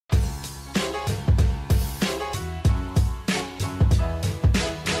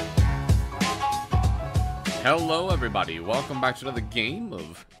Hello everybody, welcome back to another game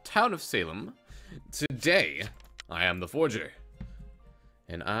of Town of Salem. Today, I am the Forger,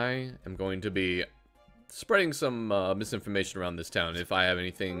 and I am going to be spreading some misinformation around this town if I have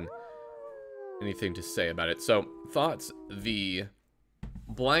anything to say about it. So, thoughts, the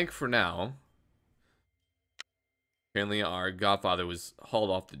blank for now. Apparently our godfather was hauled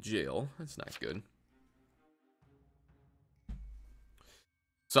off to jail. That's not good.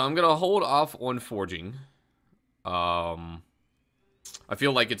 So I'm gonna hold off on forging. I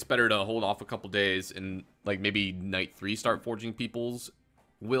feel like it's better to hold off a couple days and like maybe night 3 start forging people's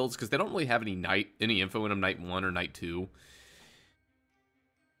wills, because they don't really have any info in them night 1 or night 2.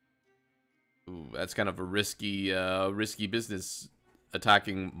 Ooh, that's kind of a risky business,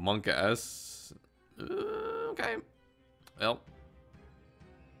 attacking Monka S. Okay, well,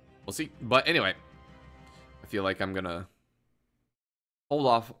 we'll see. But anyway, I feel like I'm gonna hold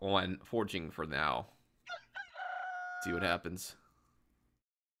off on forging for now. See what happens.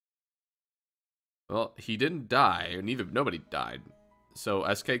 Well, he didn't die, or nobody died. So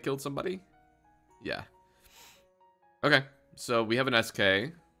SK killed somebody? Yeah. Okay, so we have an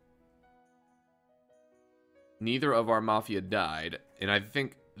SK. Neither of our Mafia died, and I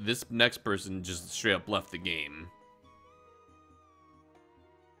think this next person just straight up left the game.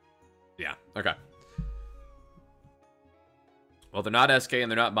 Yeah, okay. Well, they're not SK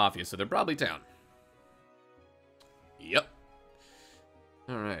and they're not Mafia, so they're probably town. Yep.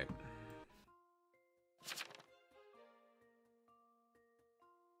 Alright.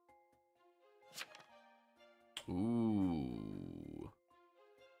 Ooh.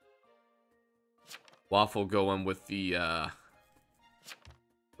 Waffle going with the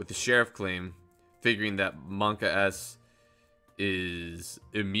sheriff claim, figuring that Monka S is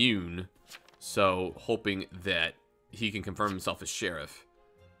immune, so hoping that he can confirm himself as sheriff.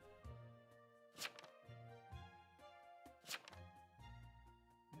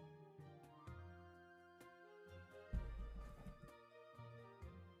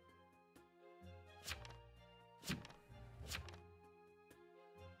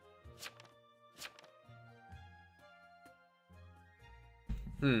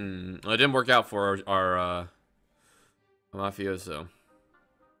 Well, it didn't work out for our mafioso.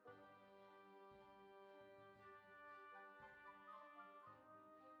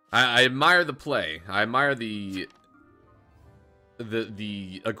 I admire the play. I admire the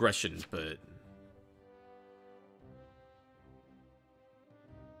aggression, but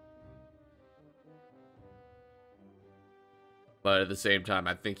at the same time,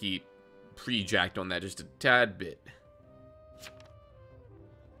 I think he pre-jacked on that just a tad bit.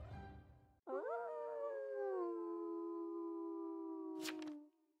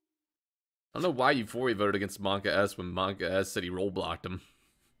 I don't know why Euphoria voted against Monka S when Monka S said he roll-blocked him.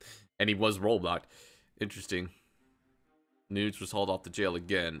 And he was roll-blocked. Interesting. Nudes was hauled off to jail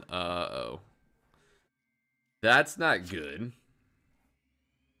again. Uh-oh. That's not good.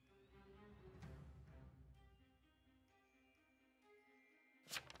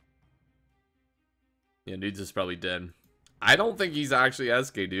 Yeah, Nudes is probably dead. I don't think he's actually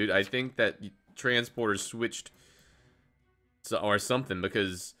SK, dude. I think that Transporter switched or something,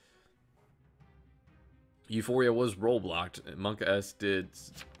 because Euphoria was roll-blocked. Monka S did.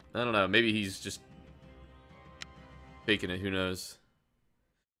 I don't know. Maybe he's just faking it. Who knows?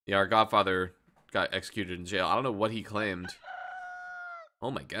 Yeah, our godfather got executed in jail. I don't know what he claimed.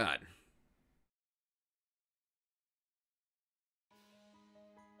 Oh my god.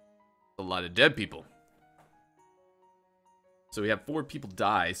 A lot of dead people. So we have 4 people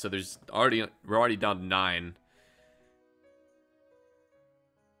die. So we're already down to 9.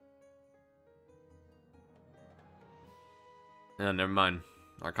 Oh, never mind.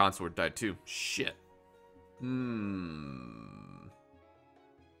 Our consort died too. Shit. I'm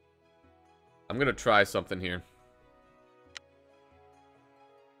gonna try something here.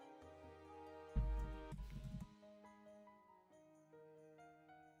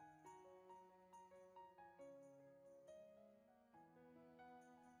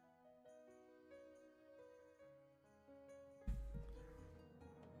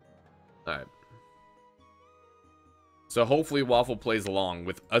 Alright. So hopefully Waffle plays along.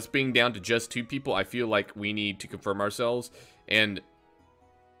 With us being down to just 2 people, I feel like we need to confirm ourselves. And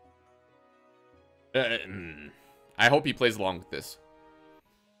I hope he plays along with this.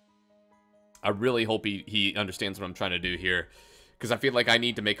 I really hope he understands what I'm trying to do here. Because I feel like I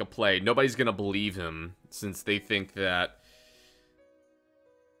need to make a play. Nobody's going to believe him, since they think that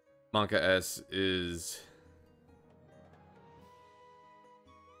Monka S is...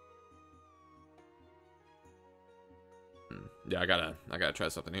 Yeah, I gotta try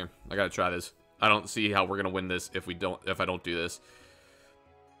something here. I gotta try this. I don't see how we're gonna win this if I don't do this.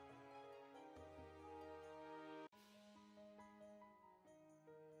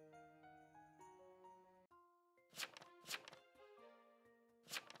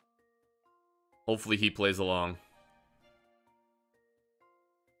 Hopefully he plays along.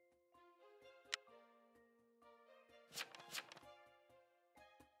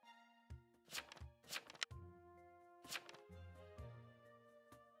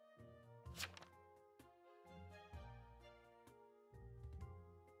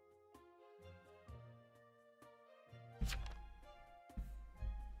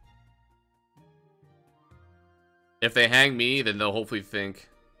 If they hang me, then they'll hopefully think...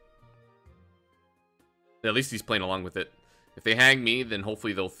 At least he's playing along with it. If they hang me, then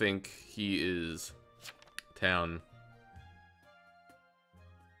hopefully they'll think he is town.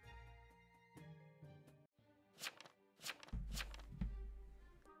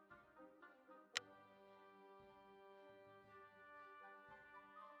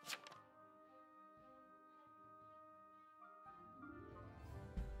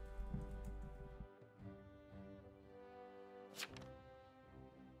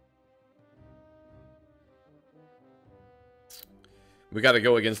 We gotta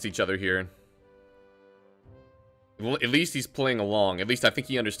go against each other here. Well, at least he's playing along. At least I think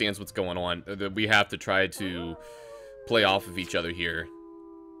he understands what's going on. We have to try to play off of each other here.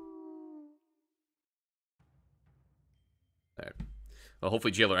 Alright. Well,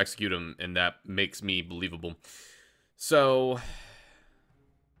 hopefully Jailer execute him, and that makes me believable. So...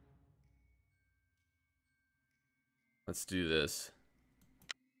 let's do this.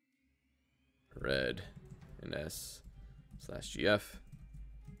 Red and S/GF.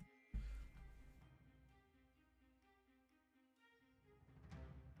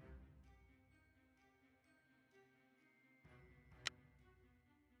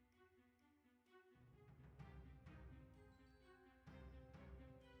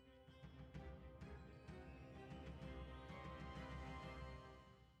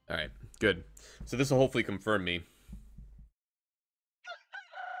 Alright, good. So this will hopefully confirm me.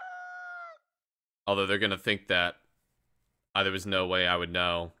 Although they're gonna think that there was no way I would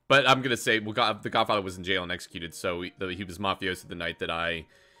know. But I'm gonna say, well, the Godfather was in jail and executed, so he was mafioso the night that I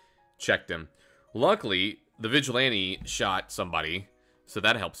checked him. Luckily, the vigilante shot somebody, so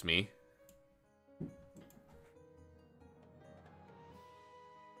that helps me.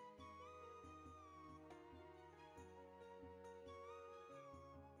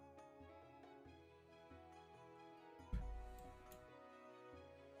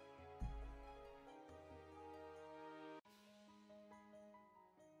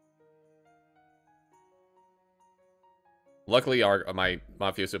 Luckily, my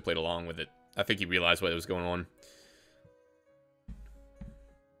mafioso played along with it. I think he realized what was going on.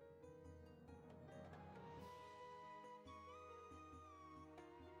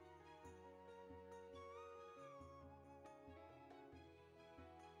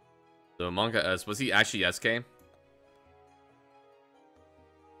 So Monka S, was he actually SK?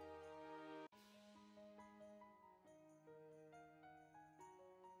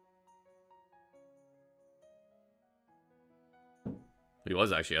 He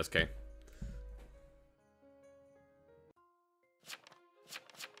was actually SK.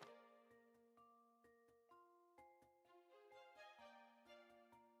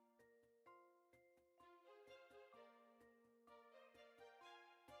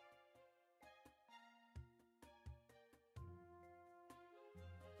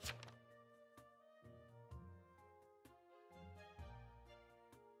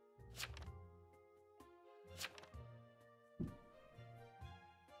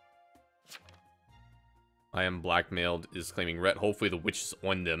 I am blackmailed is claiming Rhett. Hopefully the witch is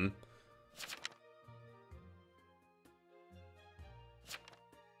on them.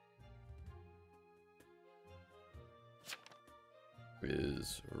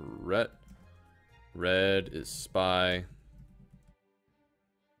 Is Rhett. Red is spy.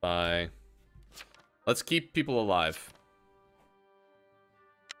 Spy. Let's keep people alive.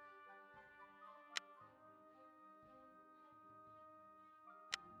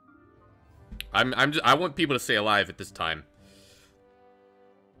 I want people to stay alive at this time.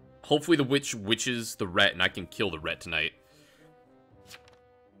 Hopefully the witch witches the Rhett and I can kill the Rhett tonight.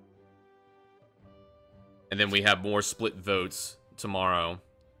 And then we have more split votes tomorrow.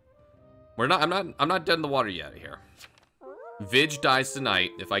 I'm not dead in the water yet here. Vidge dies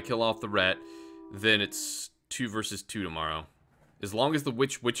tonight. If I kill off the Rhett, then it's 2 versus 2 tomorrow. As long as the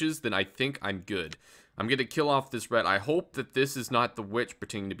witch witches, then I think I'm good. I'm gonna kill off this Rhett. I hope that this is not the witch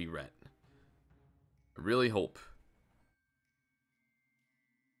pretending to be Rhett. I really hope.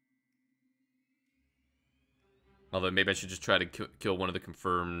 Although maybe I should just try to kill one of the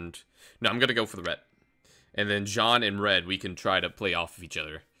confirmed... No, I'm going to go for the red. And then John and Red, we can try to play off of each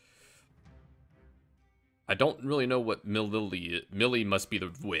other. I don't really know what Millie is. Millie must be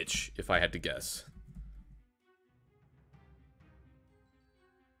the witch, if I had to guess.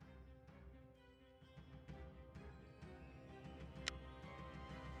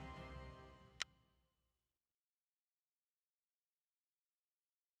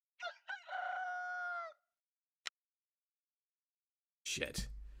 Shit.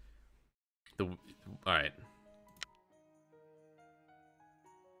 Alright.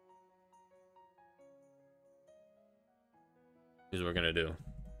 Here's what we're gonna do.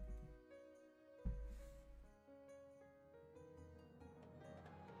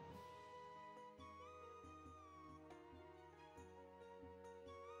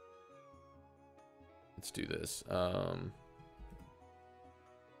 Let's do this.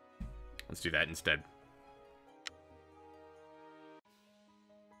 Let's do that instead.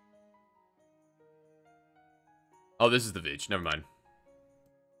 Oh, this is the Vig. Never mind.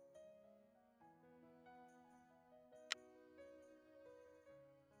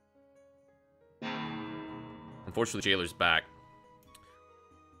 Unfortunately, Jailer's back.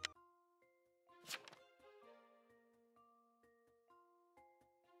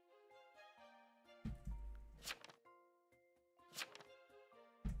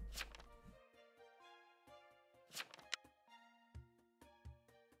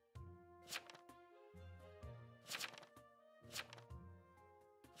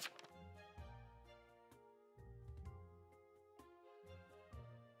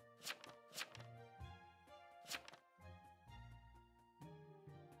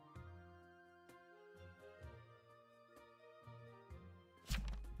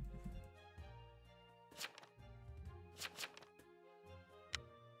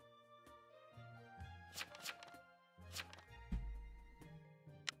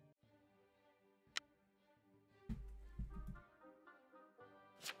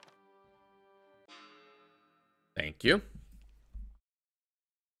 Thank you.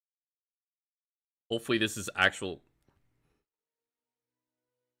 Hopefully this is actual...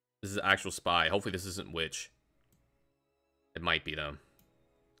 This is actual spy. Hopefully this isn't witch. It might be, though.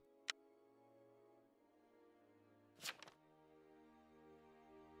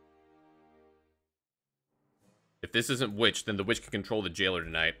 If this isn't witch, then the witch can control the jailer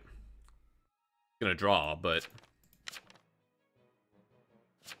tonight. Gonna draw, but...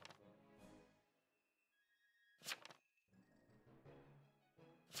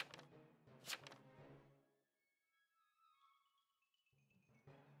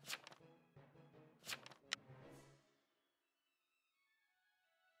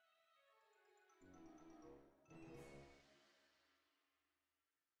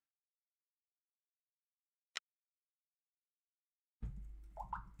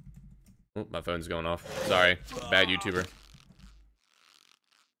 Oh, my phone's going off. Sorry. Bad YouTuber.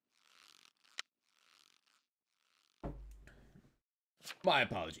 My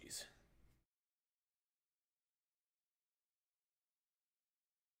apologies.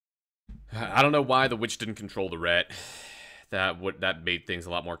 I don't know why the witch didn't control the rat. That made things a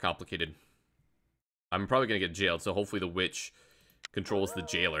lot more complicated. I'm probably gonna get jailed, so hopefully the witch controls the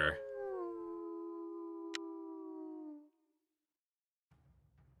jailer.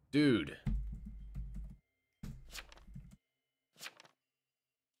 Dude.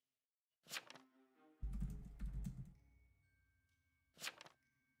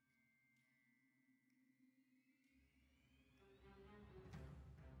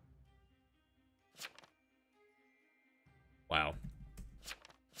 Wow.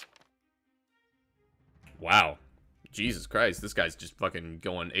 Wow. Jesus Christ, this guy's just fucking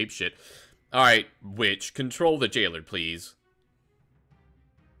going apeshit. Alright, witch, control the jailer, please.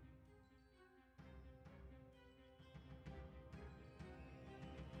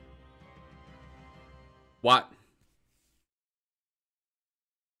 What?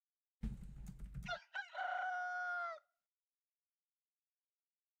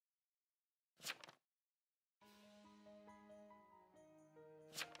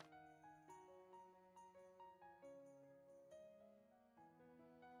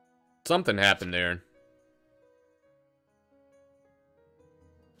 Something happened there.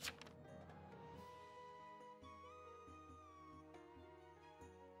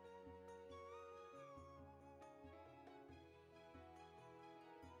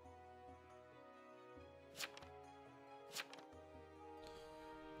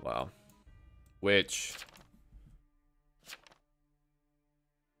 Wow. Which...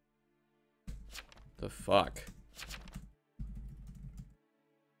 The fuck?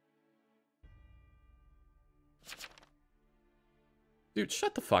 Dude,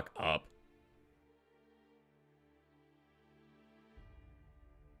 shut the fuck up.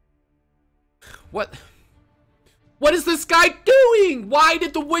 What? What is this guy doing? Why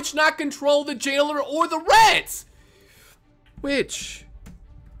did the witch not control the jailer or the rats? Witch,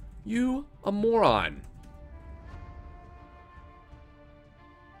 you a moron.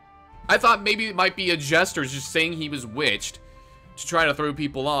 I thought maybe it might be a jester just saying he was witched to try to throw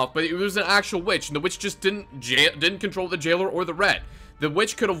people off, but it was an actual witch, and the witch just didn't control the jailer or the rat. The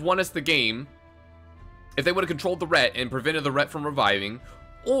witch could have won us the game if they would have controlled the rat and prevented the rat from reviving,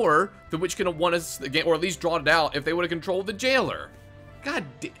 or the witch could have won us the game, or at least drawn it out if they would have controlled the jailer. God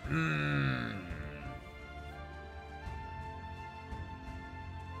damn.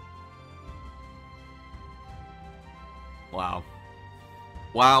 Wow.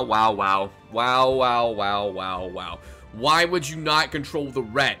 Wow, wow, wow. Wow, wow, wow, wow, wow. Why would you not control the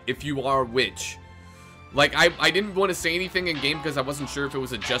rat if you are a witch? Like, I didn't want to say anything in game because I wasn't sure if it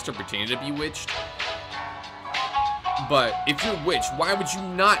was a jester pretending to be witched. But if you're a witch, why would you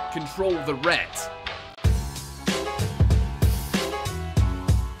not control the rat?